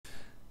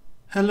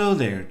Hello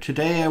there.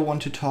 Today I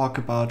want to talk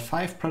about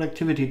 5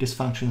 productivity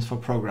dysfunctions for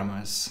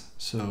programmers.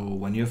 So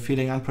when you're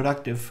feeling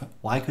unproductive,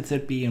 why could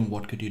that be and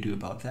what could you do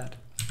about that?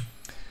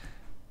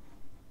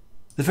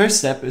 The first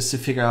step is to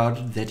figure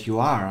out that you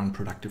are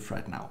unproductive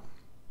right now.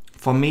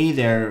 For me,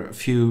 there are a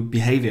few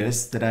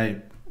behaviors that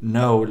I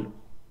know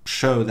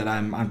show that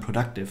I'm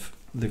unproductive.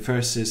 The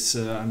first is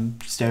I'm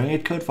staring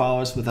at code for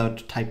hours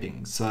without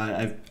typing. So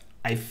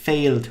I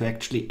fail to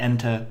actually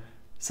enter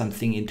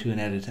something into an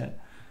editor.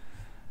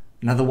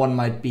 Another one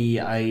might be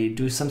I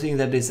do something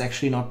that is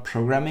actually not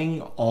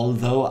programming,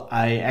 although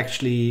I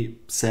actually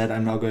said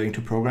I'm now going to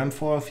program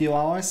for a few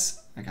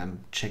hours. Like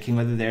I'm checking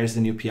whether there's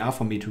a new PR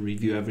for me to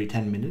review every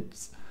 10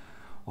 minutes.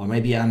 Or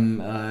maybe I'm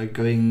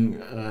going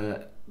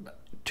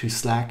to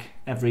Slack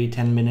every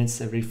 10 minutes,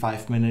 every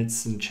 5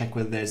 minutes and check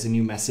whether there's a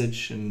new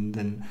message, and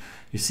then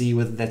you see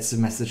whether that's a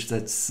message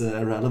that's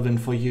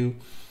relevant for you.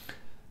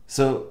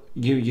 So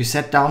you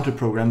sat down to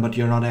program, but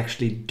you're not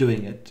actually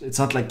doing it. It's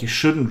not like you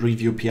shouldn't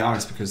review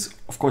PRs, because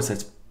of course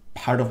that's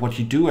part of what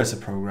you do as a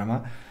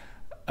programmer.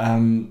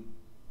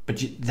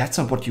 But that's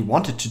not what you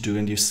wanted to do,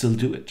 and you still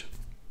do it.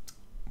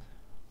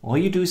 Or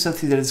you do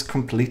something that is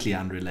completely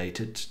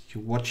unrelated.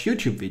 You watch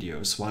YouTube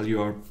videos while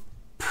you're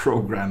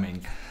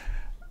programming.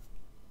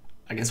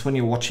 I guess when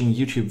you're watching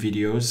YouTube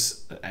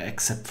videos,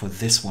 except for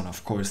this one,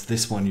 of course,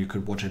 this one you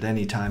could watch at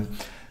any time,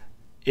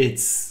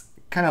 it's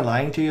kind of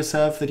lying to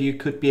yourself that you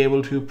could be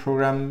able to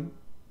program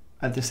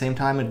at the same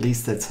time. At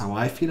least that's how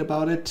I feel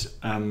about it.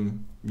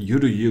 You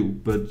do you,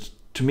 but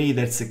to me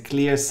that's a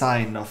clear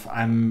sign of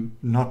I'm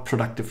not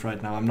productive right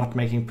now. I'm not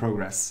making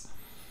progress.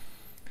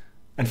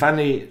 And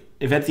finally,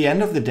 if at the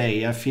end of the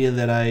day I feel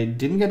that I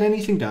didn't get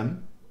anything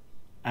done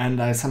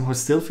and I somehow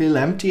still feel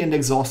empty and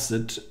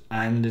exhausted,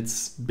 and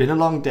it's been a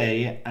long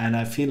day and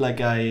I feel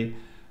like I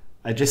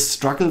just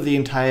struggled the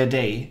entire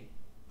day,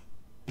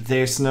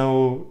 there's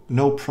no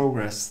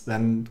progress,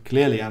 then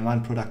clearly I'm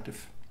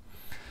unproductive.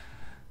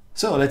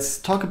 So let's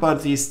talk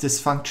about these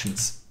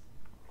dysfunctions.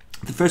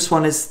 The first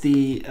one is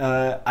the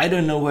I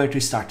don't know where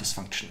to start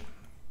dysfunction.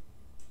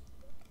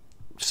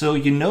 So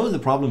you know the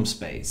problem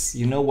space,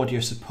 you know what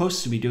you're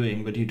supposed to be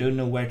doing, but you don't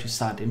know where to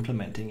start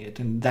implementing it.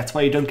 And that's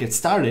why you don't get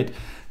started.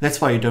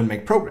 That's why you don't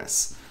make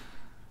progress.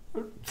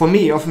 For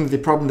me, often the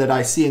problem that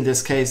I see in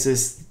this case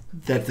is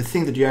that the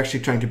thing that you're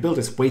actually trying to build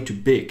is way too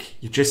big.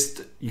 You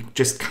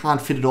just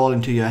can't fit it all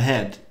into your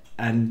head,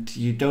 and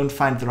you don't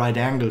find the right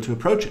angle to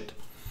approach it.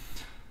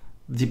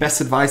 The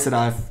best advice that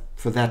I've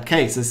for that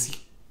case is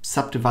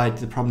subdivide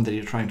the problem that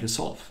you're trying to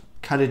solve.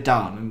 Cut it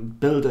down and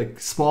build a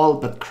small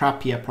but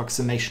crappy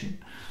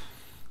approximation.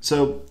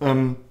 So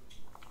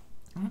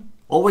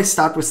always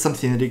start with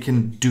something that you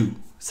can do.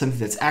 Something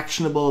that's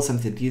actionable,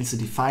 something that yields a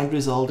defined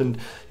result, and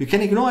you can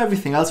ignore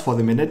everything else for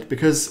the minute,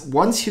 because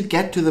once you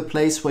get to the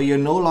place where you're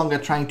no longer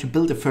trying to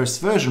build the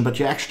first version, but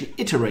you're actually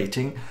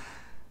iterating,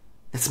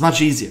 it's much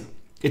easier.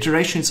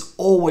 Iteration is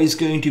always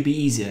going to be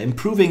easier.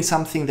 Improving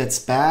something that's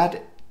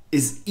bad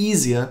is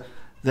easier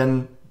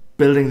than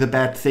building the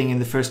bad thing in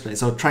the first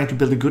place, or trying to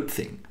build a good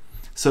thing.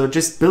 So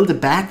just build a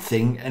bad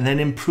thing and then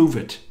improve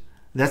it.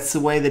 That's the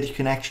way that you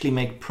can actually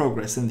make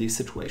progress in these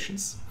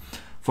situations.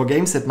 For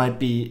games, that might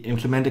be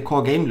implement a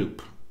core game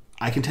loop.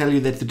 I can tell you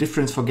that the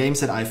difference for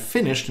games that I've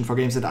finished and for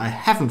games that I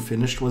haven't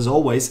finished was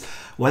always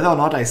whether or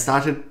not I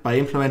started by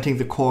implementing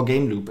the core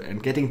game loop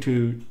and getting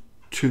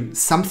to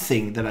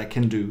something that I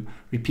can do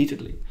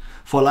repeatedly.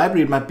 For a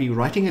library, it might be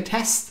writing a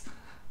test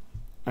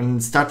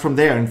and start from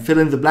there and fill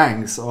in the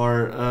blanks,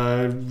 or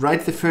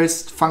write the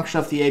first function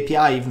of the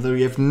API even though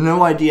you have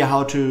no idea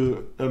how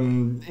to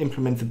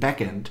implement the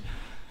backend.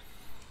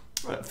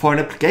 For an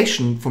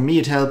application, for me,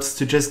 it helps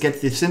to just get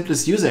the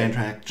simplest user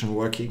interaction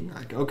working.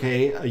 Like,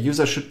 okay, a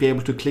user should be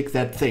able to click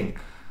that thing.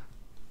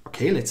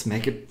 Okay, let's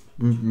make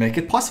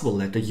it possible.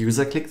 Let the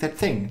user click that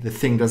thing. The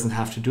thing doesn't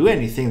have to do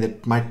anything.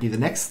 That might be the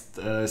next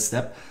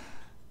step.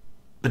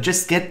 But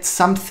just get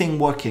something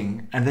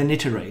working and then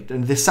iterate.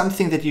 And there's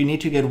something that you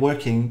need to get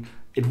working.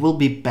 It will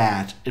be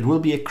bad. It will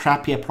be a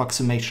crappy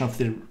approximation of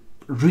the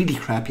really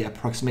crappy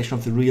approximation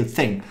of the real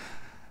thing.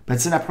 But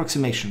it's an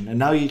approximation, and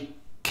now you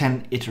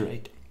can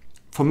iterate.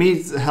 For me,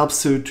 it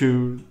helps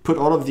to put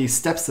all of these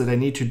steps that I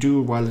need to do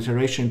while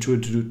iteration into a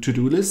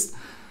to-do list.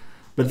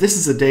 But this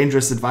is a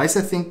dangerous advice,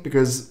 I think,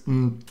 because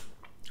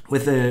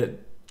with a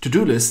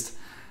to-do list,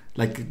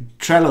 like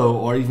Trello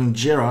or even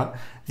Jira,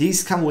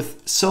 these come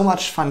with so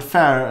much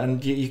fanfare,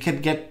 and you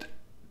can get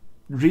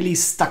really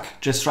stuck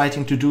just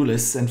writing to-do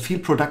lists and feel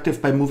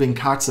productive by moving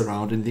cards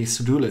around in these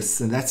to-do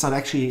lists. And that's not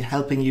actually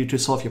helping you to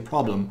solve your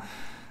problem.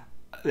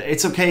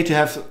 It's okay to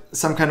have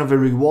some kind of a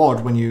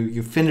reward when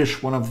you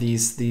finish one of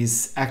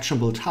these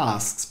actionable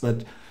tasks,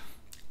 but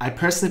I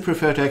personally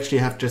prefer to actually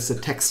have just a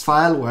text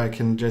file where I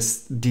can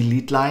just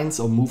delete lines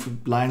or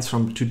move lines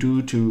from to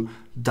do to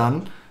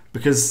done,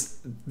 because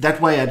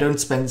that way I don't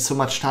spend so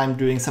much time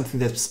doing something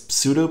that's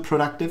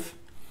pseudo-productive.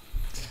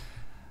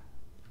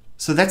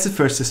 So that's the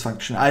first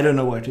dysfunction. I don't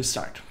know where to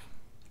start.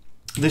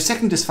 The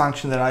second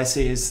dysfunction that I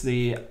see is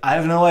the I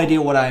have no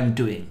idea what I'm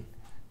doing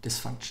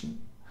dysfunction.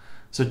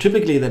 So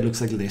typically that looks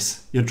like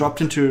this. You're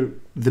dropped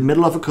into the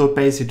middle of a code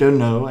base you don't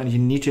know, and you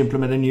need to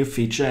implement a new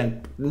feature,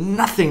 and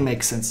nothing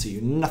makes sense to you,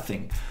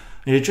 nothing.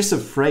 And you're just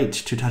afraid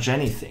to touch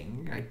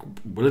anything. Like,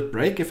 will it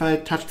break if I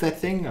touch that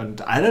thing? And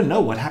I don't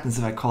know what happens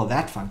if I call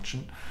that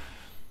function.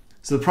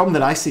 So the problem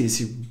that I see is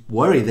you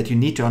worry that you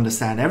need to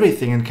understand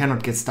everything and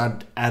cannot get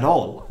started at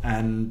all.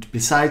 And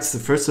besides the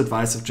first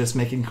advice of just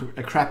making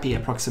a crappy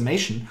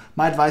approximation,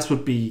 my advice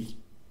would be,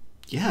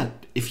 yeah,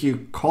 if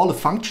you call a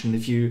function,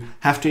 if you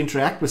have to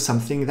interact with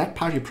something, that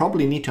part you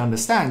probably need to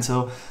understand.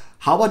 So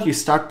how about you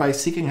start by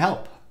seeking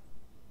help?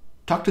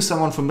 Talk to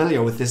someone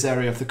familiar with this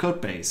area of the code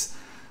base.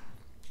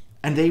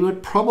 And they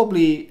would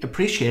probably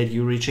appreciate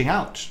you reaching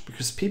out,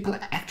 because people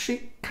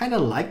actually kind of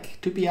like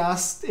to be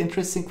asked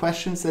interesting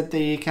questions that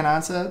they can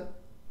answer.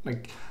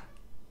 Like,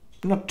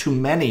 not too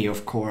many,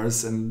 of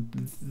course,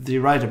 and the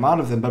right amount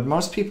of them, but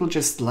most people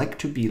just like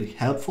to be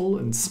helpful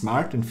and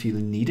smart and feel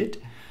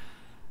needed.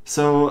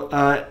 So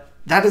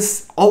that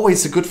is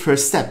always a good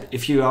first step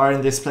if you are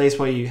in this place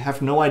where you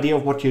have no idea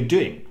of what you're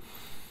doing.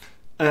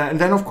 And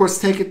then, of course,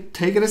 take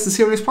it as a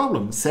serious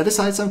problem. Set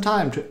aside some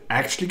time to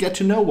actually get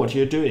to know what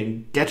you're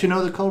doing, get to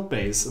know the code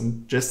base,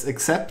 and just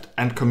accept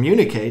and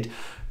communicate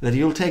that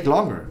you'll take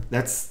longer.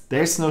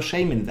 There's no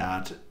shame in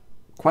that.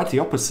 Quite the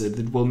opposite.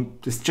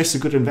 It's just a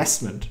good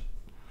investment.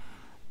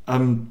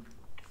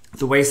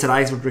 The ways that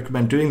I would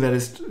recommend doing that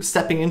is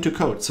stepping into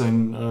code. So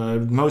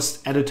in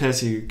most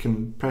editors, you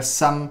can press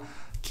some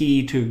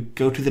key to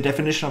go to the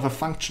definition of a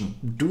function.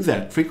 Do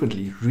that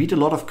frequently. Read a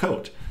lot of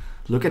code.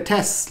 Look at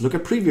tests, look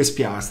at previous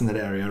PRs in that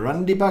area,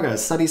 run debuggers,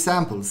 study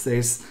samples.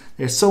 There's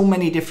so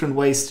many different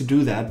ways to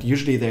do that.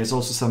 Usually there's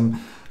also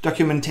some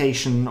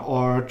documentation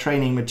or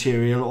training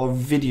material or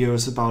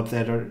videos about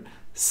that or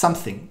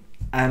something.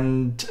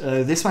 And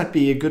this might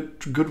be a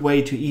good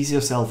way to ease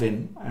yourself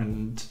in,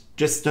 and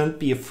just don't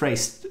be afraid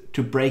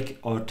to break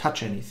or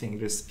touch anything.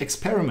 Just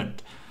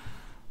experiment.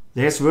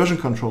 There's version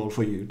control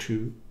for you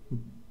to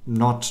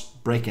not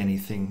break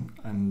anything,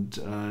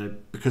 and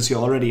because you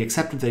already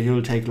accepted that it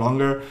will take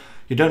longer,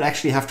 you don't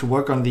actually have to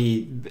work on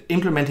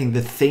implementing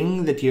the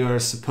thing that you're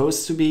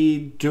supposed to be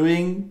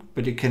doing,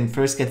 but you can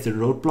first get the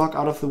roadblock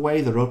out of the way,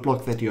 the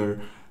roadblock that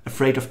you're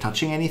afraid of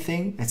touching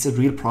anything. It's a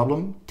real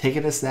problem. Take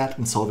it as that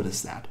and solve it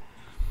as that.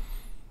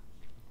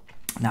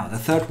 Now, the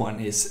third one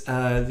is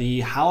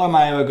how am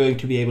I ever going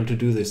to be able to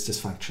do this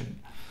dysfunction?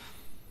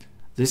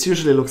 This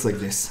usually looks like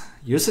this.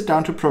 You sit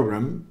down to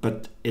program,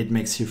 but it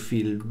makes you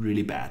feel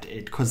really bad.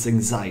 It causes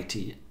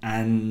anxiety,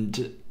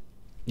 and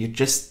you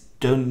just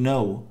don't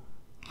know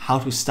how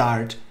to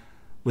start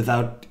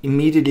without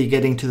immediately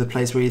getting to the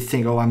place where you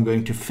think, oh, I'm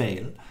going to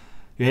fail.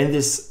 You're in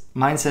this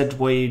mindset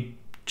where you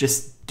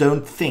just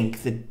don't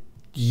think that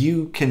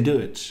you can do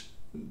it.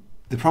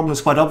 The problem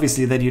is quite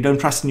obviously that you don't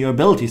trust in your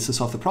abilities to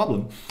solve the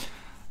problem.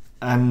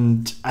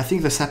 And I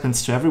think this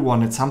happens to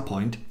everyone at some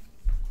point.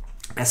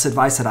 Best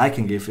advice that I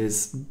can give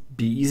is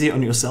be easy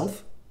on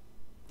yourself.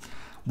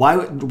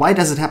 Why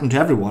does it happen to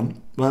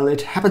everyone? Well,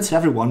 it happens to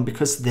everyone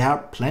because there are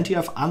plenty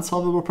of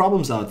unsolvable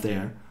problems out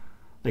there.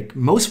 Like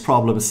most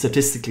problems,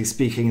 statistically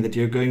speaking, that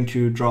you're going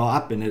to draw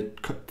up in a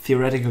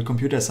theoretical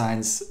computer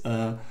science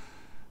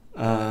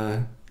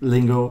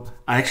lingo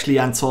are actually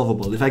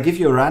unsolvable. If I give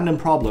you a random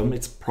problem,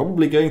 it's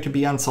probably going to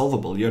be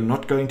unsolvable. You're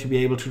not going to be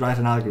able to write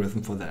an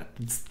algorithm for that.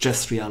 It's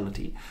just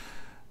reality.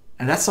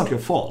 And that's not your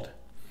fault.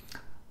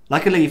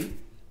 Luckily,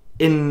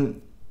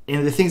 in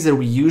the things that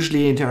we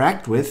usually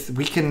interact with,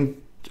 we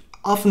can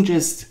often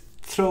just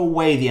throw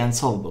away the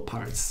unsolvable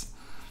parts.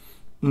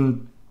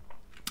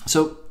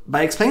 So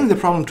by explaining the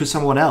problem to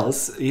someone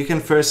else, you can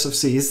first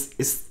see,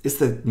 is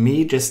that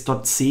me just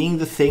not seeing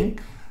the thing?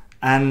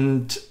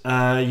 And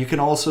you can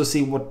also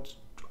see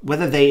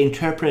whether they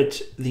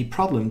interpret the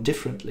problem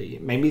differently.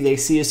 Maybe they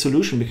see a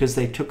solution because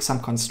they took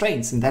some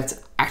constraints, and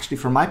that's actually,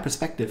 from my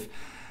perspective,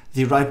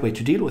 the right way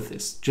to deal with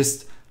this.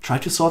 Just try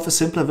to solve a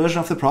simpler version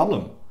of the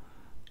problem.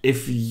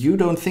 If you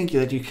don't think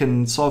that you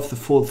can solve the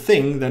full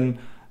thing, then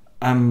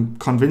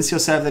convince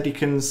yourself that you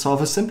can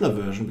solve a simpler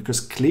version,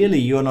 because clearly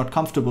you're not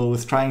comfortable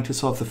with trying to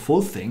solve the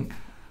full thing.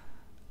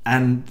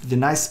 And the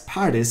nice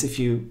part is, if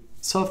you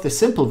solve the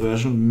simple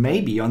version,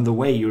 maybe on the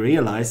way you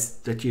realize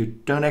that you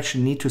don't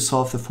actually need to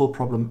solve the full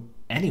problem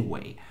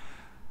anyway.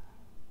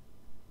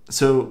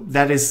 So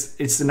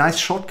it's a nice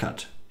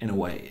shortcut in a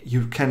way.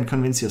 You can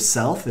convince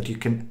yourself that you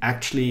can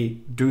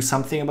actually do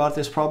something about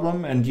this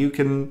problem, and you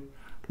can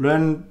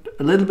learn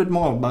a little bit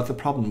more about the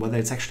problem, whether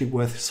it's actually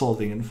worth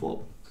solving in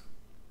full.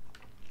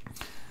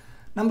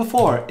 Number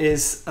 4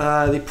 is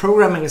the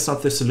programming is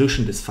not the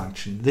solution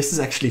dysfunction. This is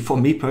actually, for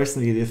me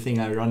personally, the thing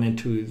I run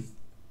into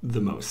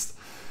the most.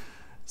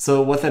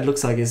 So what that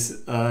looks like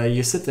is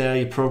you sit there,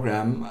 you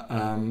program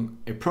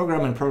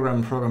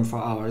for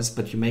hours,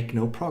 but you make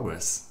no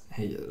progress.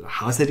 Hey,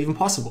 how is that even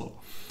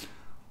possible?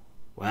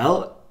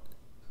 Well,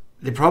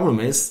 the problem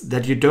is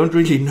that you don't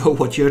really know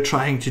what you're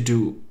trying to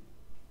do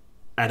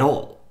at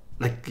all.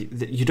 Like,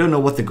 you don't know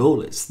what the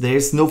goal is.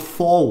 There's no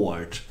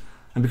forward.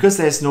 And because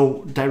there's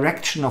no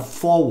direction of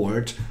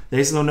forward,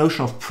 there's no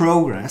notion of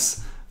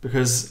progress,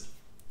 because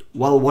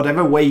well,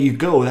 whatever way you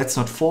go, that's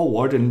not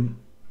forward, and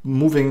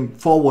moving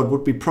forward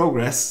would be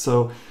progress.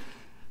 So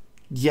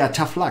yeah,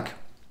 tough luck.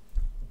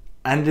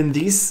 And in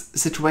these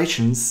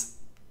situations,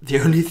 the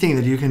only thing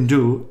that you can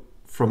do,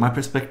 from my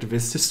perspective,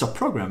 is to stop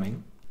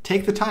programming.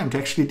 Take the time to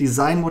actually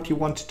design what you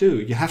want to do.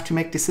 You have to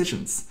make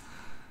decisions.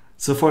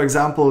 So for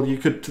example, you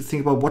could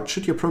think about, what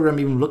should your program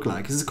even look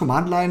like? Is it a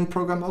command line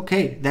program?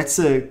 Okay, that's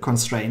a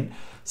constraint.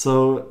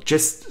 So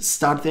just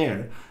start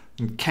there.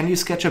 Can you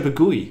sketch up a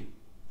GUI?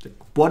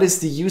 What is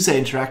the user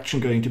interaction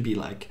going to be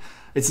like?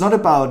 It's not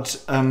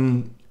about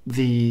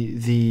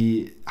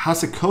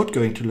how's the code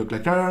going to look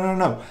like?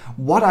 No.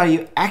 What are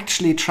you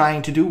actually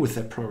trying to do with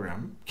that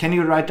program? Can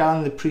you write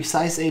down the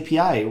precise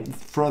API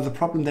for the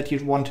problem that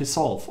you want to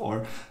solve,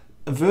 or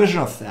a version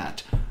of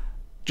that?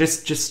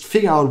 Just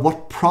figure out,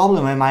 what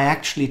problem am I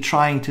actually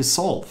trying to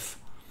solve?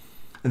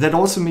 And that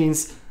also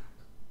means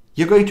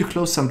you're going to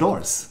close some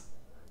doors.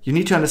 You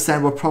need to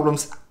understand what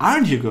problems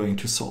aren't you going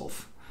to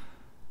solve.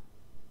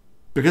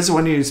 Because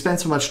when you spend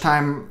so much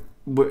time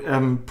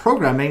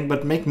programming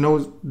but make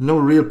no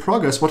real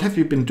progress, what have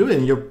you been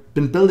doing? You've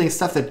been building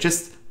stuff that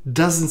just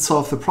doesn't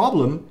solve the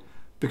problem,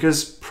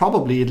 because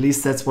probably, at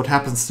least that's what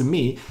happens to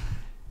me,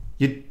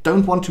 you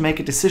don't want to make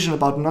a decision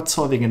about not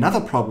solving another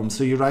problem,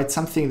 so you write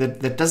something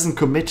that doesn't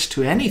commit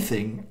to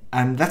anything,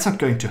 and that's not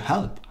going to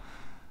help.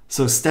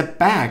 So step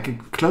back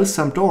and close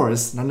some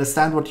doors and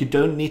understand what you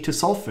don't need to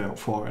solve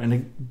for. And a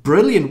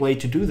brilliant way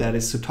to do that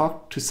is to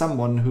talk to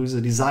someone who's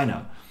a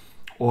designer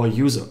or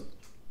user.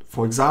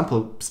 For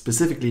example,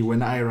 specifically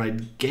when I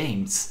write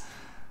games,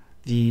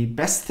 the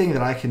best thing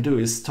that I can do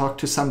is talk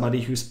to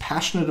somebody who's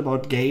passionate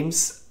about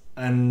games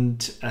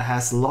and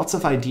has lots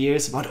of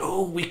ideas about,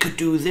 oh, we could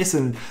do this,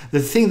 and the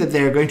thing that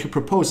they're going to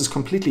propose is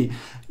completely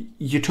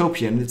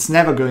utopian. It's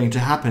never going to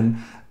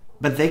happen,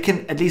 but they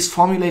can at least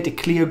formulate a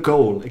clear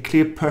goal, a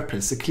clear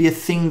purpose, a clear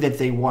thing that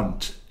they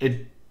want.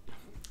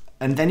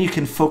 And then you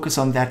can focus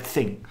on that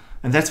thing.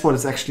 And that's what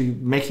is actually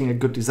making a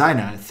good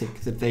designer, I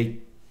think, that they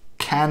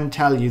can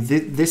tell you,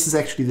 this is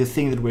actually the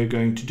thing that we're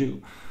going to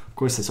do. Of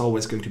course, there's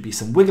always going to be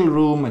some wiggle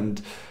room,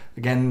 and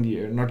again,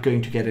 you're not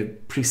going to get a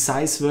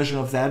precise version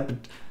of that,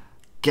 but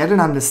get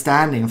an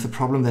understanding of the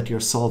problem that you're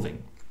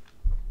solving.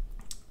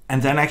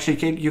 And then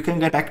actually you can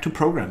get back to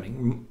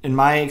programming. In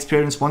my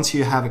experience, once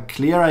you have a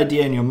clear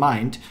idea in your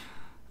mind,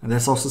 and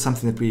that's also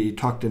something that we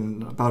talked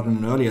about in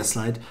an earlier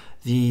slide,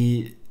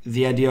 the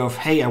idea of,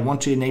 hey, I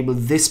want to enable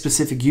this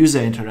specific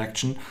user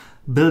interaction.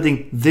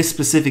 Building this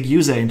specific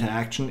user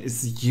interaction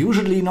is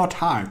usually not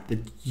hard.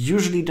 It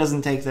usually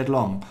doesn't take that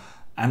long.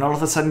 And all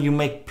of a sudden you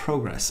make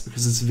progress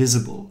because it's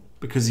visible,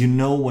 because you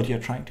know what you're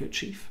trying to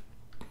achieve.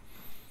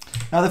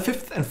 Now, the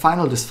fifth and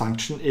final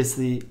dysfunction is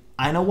the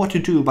I know what to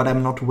do, but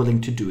I'm not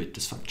willing to do it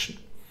dysfunction.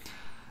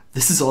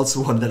 This is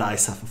also one that I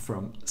suffer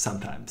from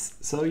sometimes.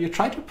 So you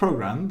try to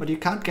program, but you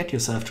can't get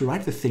yourself to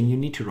write the thing you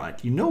need to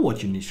write. You know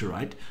what you need to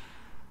write.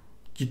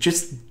 You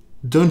just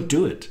don't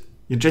do it.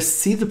 You just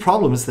see the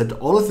problems that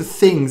all of the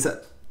things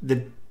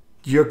that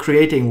you're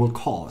creating will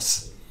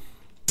cause.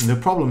 And the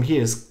problem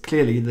here is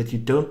clearly that you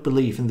don't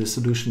believe in the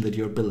solution that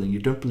you're building. You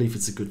don't believe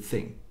it's a good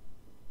thing.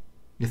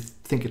 You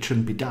think it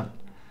shouldn't be done.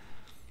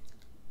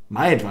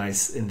 My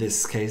advice in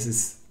this case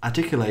is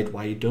articulate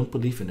why you don't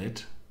believe in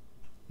it,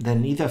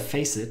 then either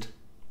face it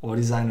or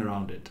design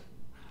around it.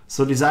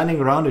 So designing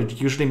around it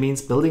usually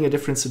means building a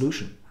different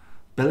solution,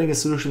 building a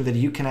solution that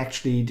you can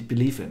actually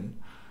believe in.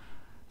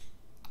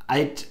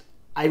 I'd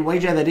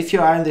wager that if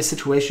you are in this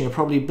situation, you're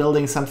probably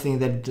building something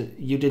that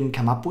you didn't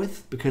come up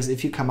with, because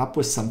if you come up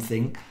with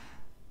something,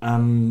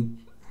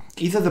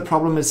 either the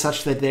problem is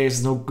such that there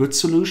is no good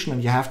solution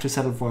and you have to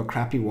settle for a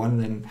crappy one,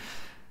 then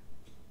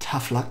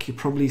tough luck, you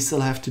probably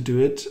still have to do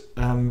it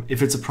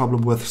if it's a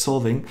problem worth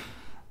solving.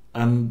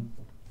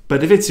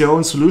 But if it's your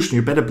own solution,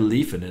 you better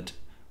believe in it.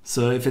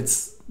 So if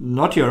it's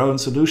not your own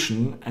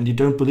solution and you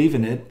don't believe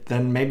in it,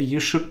 then maybe you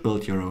should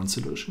build your own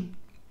solution.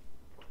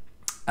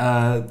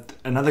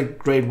 Another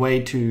great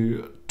way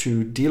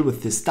to deal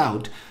with this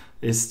doubt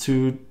is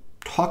to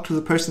talk to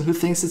the person who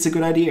thinks it's a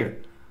good idea.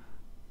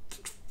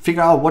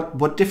 Figure out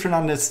what different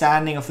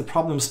understanding of the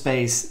problem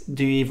space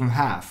do you even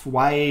have?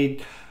 Why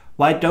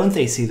don't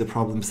they see the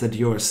problems that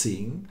you're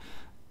seeing?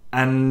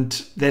 And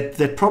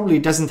that probably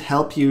doesn't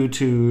help you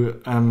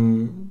to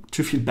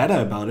feel better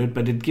about it,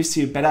 but it gives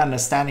you a better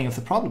understanding of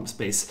the problem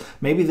space.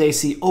 Maybe they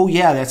see, oh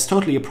yeah, that's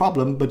totally a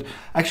problem, but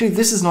actually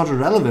this is not a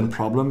relevant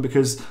problem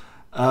because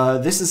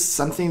this is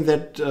something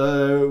that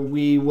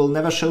we will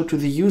never show to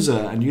the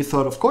user. And you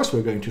thought, of course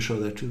we're going to show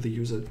that to the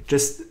user.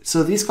 Just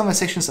so these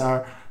conversations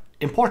are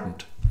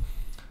important.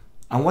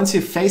 And once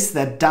you face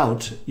that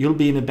doubt, you'll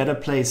be in a better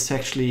place to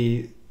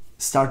actually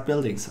start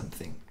building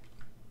something.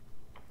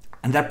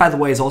 And that, by the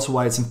way, is also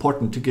why it's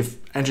important to give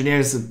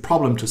engineers a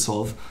problem to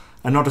solve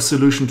and not a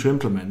solution to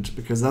implement,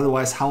 because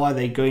otherwise how are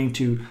they going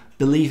to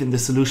believe in the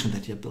solution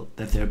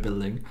that they're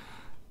building?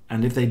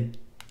 And if they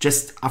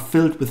just are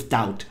filled with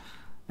doubt,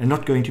 they're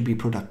not going to be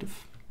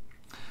productive.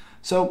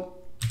 So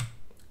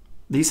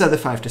these are the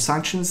 5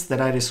 dysfunctions that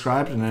I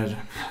described, and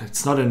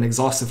it's not an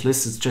exhaustive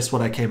list, it's just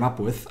what I came up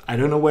with. I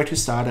don't know where to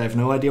start, I have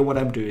no idea what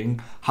I'm doing.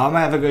 How am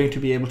I ever going to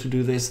be able to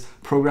do this?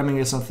 Programming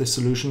is not the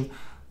solution,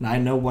 and I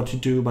know what to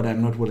do, but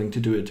I'm not willing to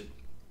do it.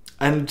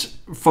 And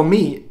for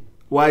me,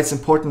 why it's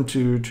important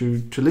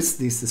to list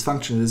these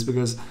dysfunctions is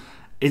because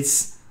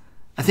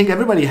I think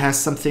everybody has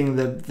something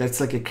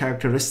that's like a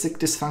characteristic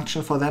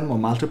dysfunction for them, or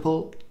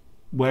multiple,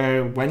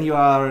 where when you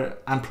are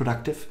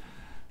unproductive,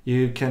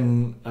 you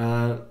can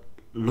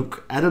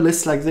look at a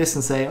list like this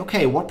and say,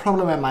 okay, what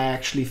problem am I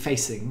actually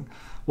facing?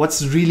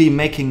 What's really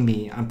making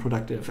me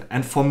unproductive?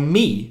 And for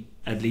me,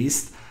 at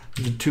least,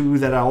 the 2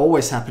 that are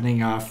always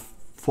happening are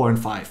 4 and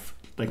 5.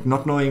 Like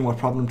not knowing what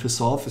problem to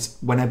solve is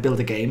when I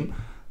build a game.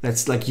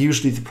 That's like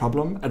usually the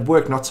problem. At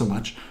work, not so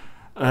much.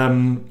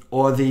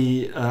 Or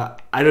the,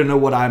 I don't know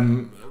what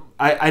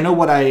I know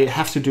what I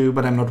have to do,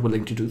 but I'm not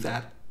willing to do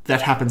that.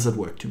 That happens at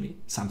work to me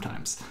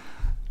sometimes.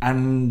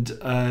 And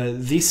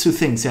these 2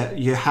 things,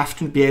 you have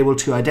to be able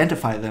to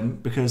identify them,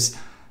 because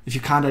if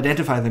you can't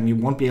identify them, you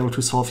won't be able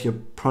to solve your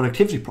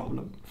productivity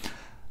problem.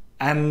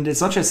 And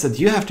it's not just that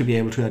you have to be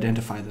able to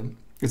identify them.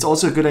 It's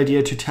also a good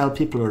idea to tell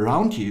people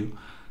around you,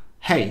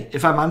 hey,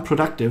 if I'm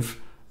unproductive,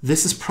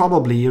 this is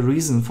probably a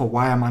reason for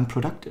why I'm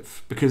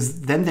unproductive,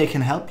 because then they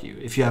can help you.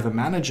 If you have a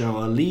manager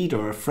or a lead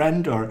or a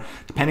friend, or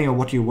depending on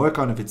what you work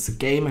on, if it's a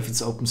game, if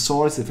it's open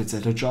source, if it's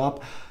at a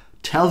job,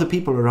 tell the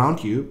people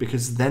around you,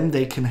 because then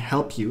they can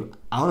help you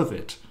out of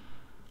it.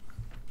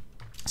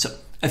 So,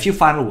 a few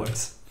final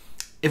words.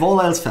 If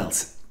all else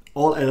fails,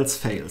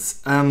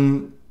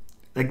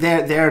 like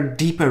there are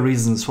deeper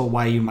reasons for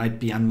why you might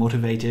be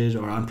unmotivated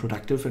or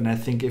unproductive, and I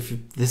think if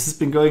this has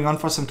been going on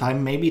for some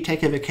time, maybe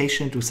take a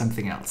vacation and do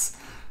something else.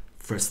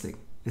 First thing,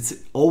 it's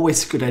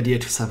always a good idea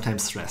to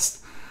sometimes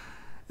rest.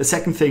 The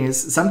second thing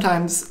is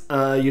sometimes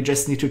you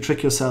just need to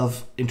trick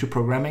yourself into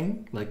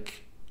programming,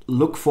 like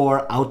look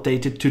for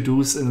outdated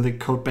to-dos in the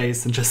code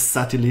base and just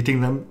start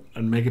deleting them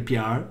and make a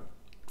PR.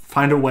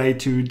 Find a way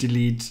to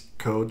delete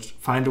code,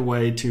 find a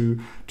way to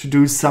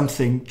do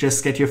something,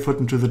 just get your foot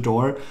into the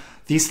door.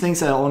 These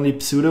things are only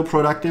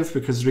pseudo-productive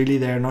because really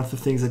they're not the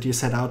things that you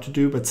set out to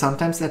do, but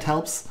sometimes that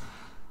helps.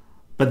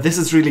 But this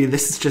is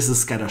just a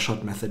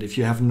scattershot method if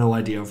you have no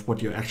idea of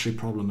what your actual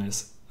problem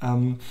is.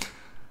 And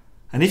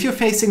if you're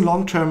facing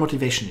long-term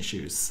motivation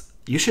issues,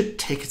 you should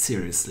take it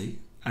seriously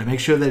and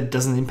make sure that it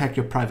doesn't impact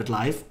your private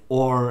life,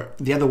 or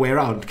the other way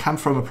around, come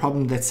from a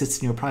problem that sits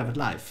in your private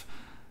life.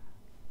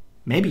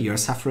 Maybe you're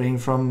suffering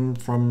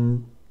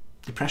from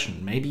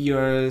depression. Maybe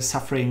you're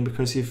suffering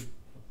because you've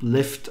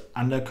lived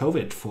under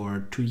COVID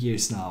for 2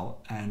 years now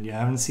and you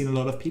haven't seen a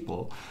lot of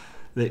people.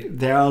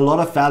 There are a lot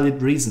of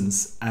valid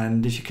reasons,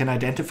 and if you can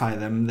identify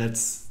them,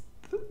 that's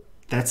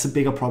a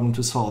bigger problem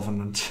to solve.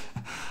 And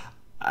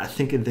I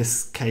think in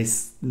this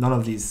case, none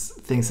of these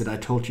things that I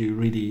told you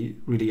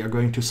really are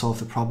going to solve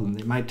the problem.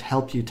 They might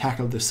help you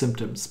tackle the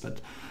symptoms, but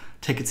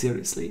take it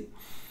seriously.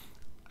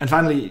 And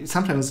finally,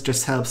 sometimes it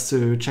just helps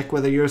to check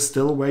whether you're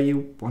still where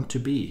you want to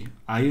be.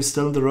 Are you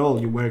still in the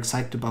role you were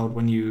excited about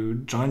when you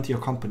joined your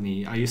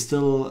company? Are you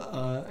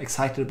still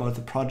excited about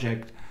the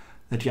project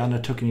that you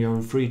undertook in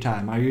your free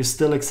time? Are you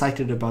still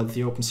excited about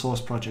the open source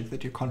project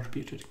that you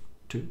contributed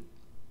to?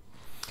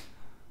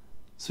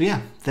 So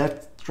yeah,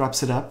 that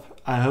wraps it up.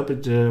 I hope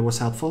it was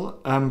helpful.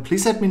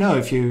 Please let me know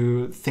if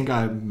you think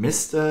I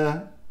missed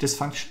a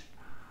dysfunction,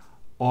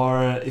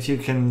 or if you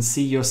can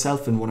see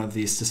yourself in one of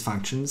these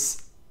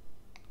dysfunctions.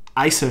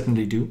 I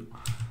certainly do.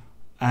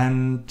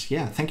 And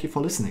yeah, thank you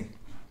for listening.